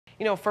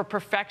You know, for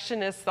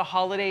perfectionists, the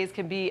holidays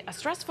can be a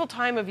stressful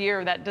time of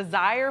year. That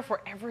desire for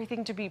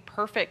everything to be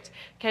perfect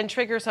can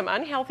trigger some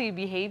unhealthy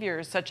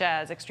behaviors such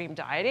as extreme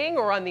dieting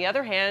or, on the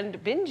other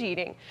hand, binge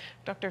eating.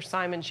 Dr.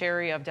 Simon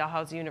Sherry of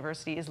Dalhousie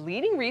University is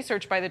leading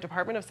research by the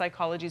Department of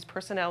Psychology's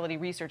personality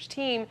research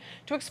team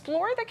to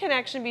explore the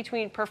connection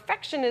between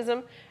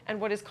perfectionism and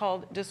what is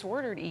called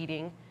disordered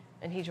eating.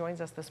 And he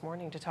joins us this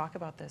morning to talk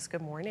about this.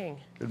 Good morning.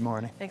 Good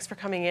morning. Thanks for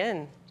coming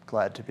in.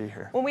 Glad to be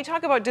here. When we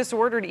talk about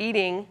disordered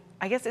eating,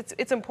 I guess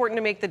it's important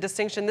to make the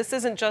distinction. This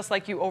isn't just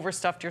like you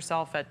overstuffed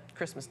yourself at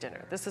Christmas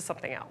dinner. This is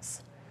something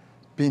else.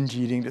 Binge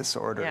eating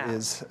disorder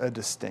is a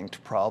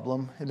distinct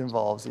problem. It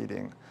involves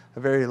eating a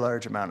very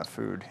large amount of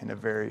food in a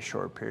very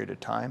short period of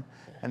time,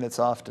 and it's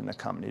often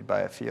accompanied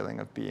by a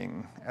feeling of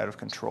being out of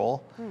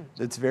control.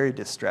 It's very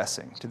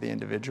distressing to the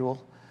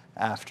individual.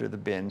 After the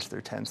binge,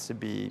 there tends to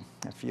be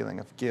a feeling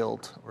of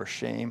guilt or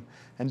shame,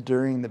 and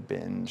during the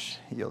binge,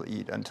 you'll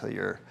eat until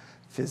you're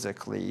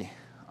physically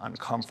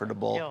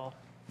uncomfortable. Ill.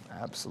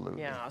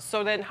 Absolutely. Yeah.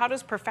 So then how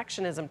does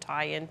perfectionism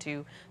tie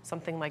into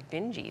something like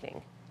binge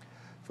eating?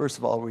 First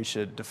of all, we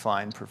should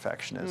define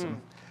perfectionism.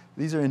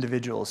 These are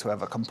individuals who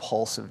have a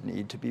compulsive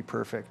need to be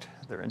perfect.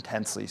 They're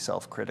intensely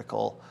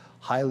self-critical,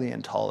 highly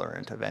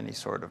intolerant of any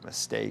sort of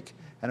mistake,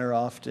 and are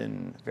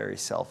often very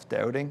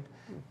self-doubting.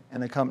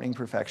 And accompanying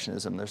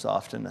perfectionism, there's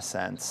often a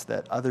sense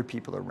that other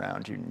people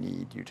around you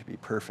need you to be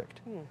perfect.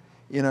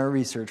 In our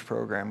research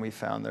program, we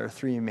found there are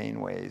three main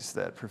ways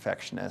that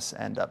perfectionists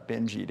end up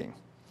binge eating.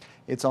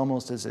 It's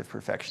almost as if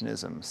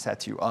perfectionism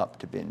sets you up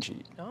to binge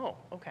eat. Oh,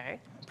 okay.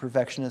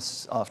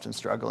 Perfectionists often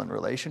struggle in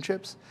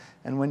relationships,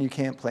 and when you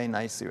can't play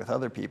nicely with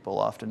other people,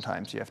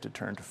 oftentimes you have to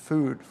turn to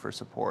food for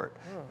support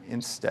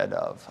instead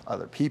of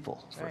other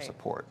people for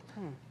support.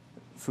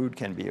 Food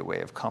can be a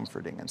way of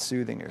comforting and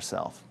soothing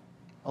yourself.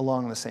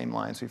 Along the same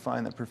lines, we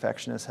find that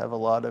perfectionists have a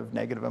lot of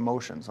negative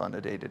emotions on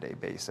a day-to-day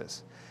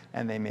basis,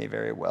 and they may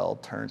very well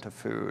turn to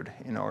food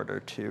in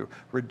order to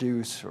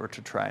reduce or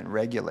to try and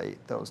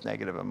regulate those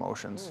negative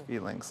emotions.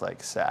 Feelings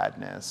like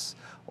sadness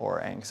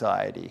or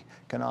anxiety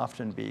can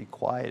often be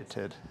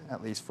quieted,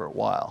 at least for a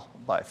while,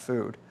 by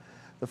food.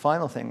 The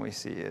final thing we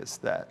see is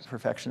that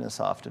perfectionists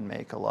often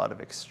make a lot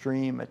of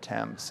extreme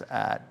attempts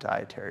at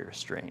dietary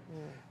restraint.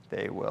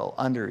 They will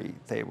undereat,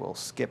 they will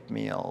skip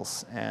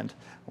meals, and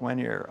when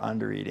you're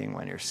undereating,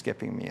 when you're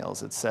skipping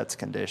meals, it sets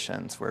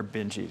conditions where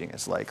binge eating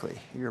is likely.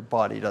 Your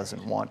body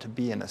doesn't want to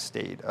be in a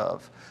state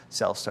of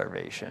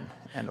self-starvation,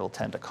 and will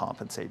tend to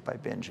compensate by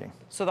binging.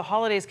 So the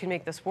holidays can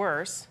make this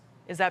worse.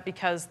 Is that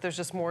because there's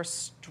just more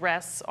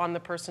stress on the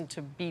person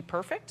to be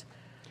perfect?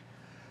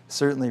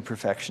 Certainly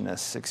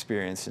perfectionists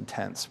experience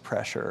intense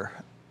pressure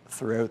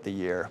throughout the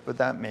year, but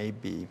that may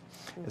be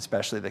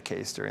especially the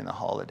case during the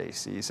holiday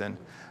season,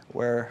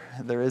 where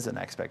there is an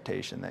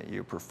expectation that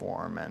you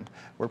perform and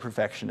where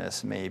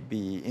perfectionists may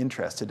be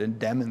interested in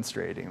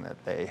demonstrating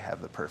that they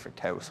have the perfect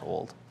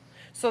household.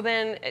 So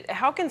then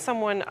how can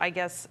someone, I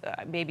guess,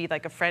 maybe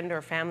like a friend or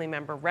a family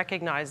member,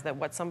 recognize that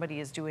what somebody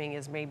is doing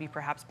is maybe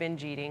perhaps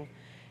binge eating,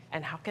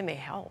 and how can they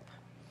help?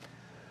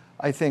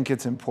 I think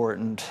it's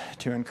important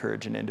to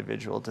encourage an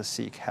individual to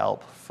seek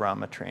help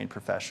from a trained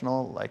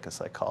professional like a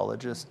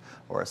psychologist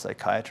or a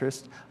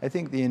psychiatrist. I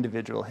think the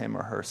individual, him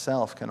or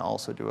herself, can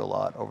also do a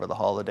lot over the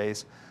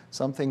holidays.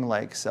 Something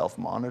like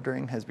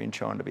self-monitoring has been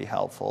shown to be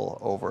helpful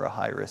over a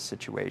high-risk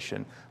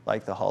situation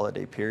like the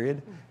holiday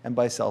period. And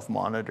by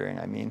self-monitoring,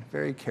 I mean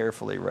very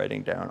carefully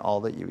writing down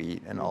all that you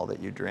eat and all that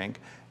you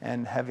drink,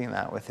 and having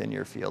that within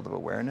your field of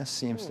awareness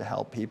seems to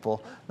help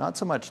people not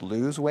so much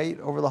lose weight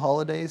over the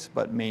holidays,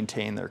 but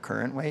maintain their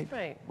current weight,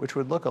 which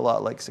would look a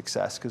lot like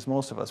success, because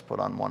most of us put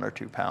on 1 or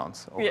 2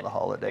 pounds over the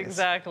holidays.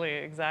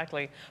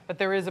 Exactly. But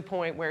there is a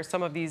point where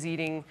some of these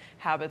eating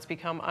habits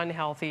become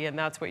unhealthy, and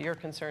that's what you're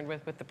concerned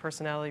with the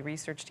personality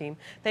research team.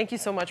 Thank you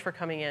so much for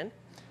coming in.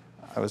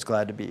 I was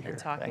glad to be here. And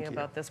talking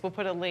about this. We'll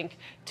put a link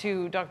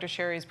to Dr.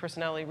 Sherry's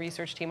personality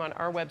research team on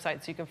our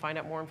website so you can find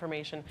out more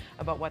information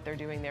about what they're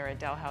doing there at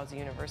Dalhousie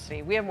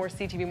University. We have more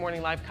CTV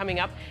Morning Live coming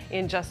up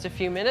in just a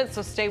few minutes,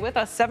 so stay with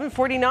us.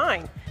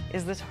 7:49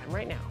 is the time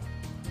right now.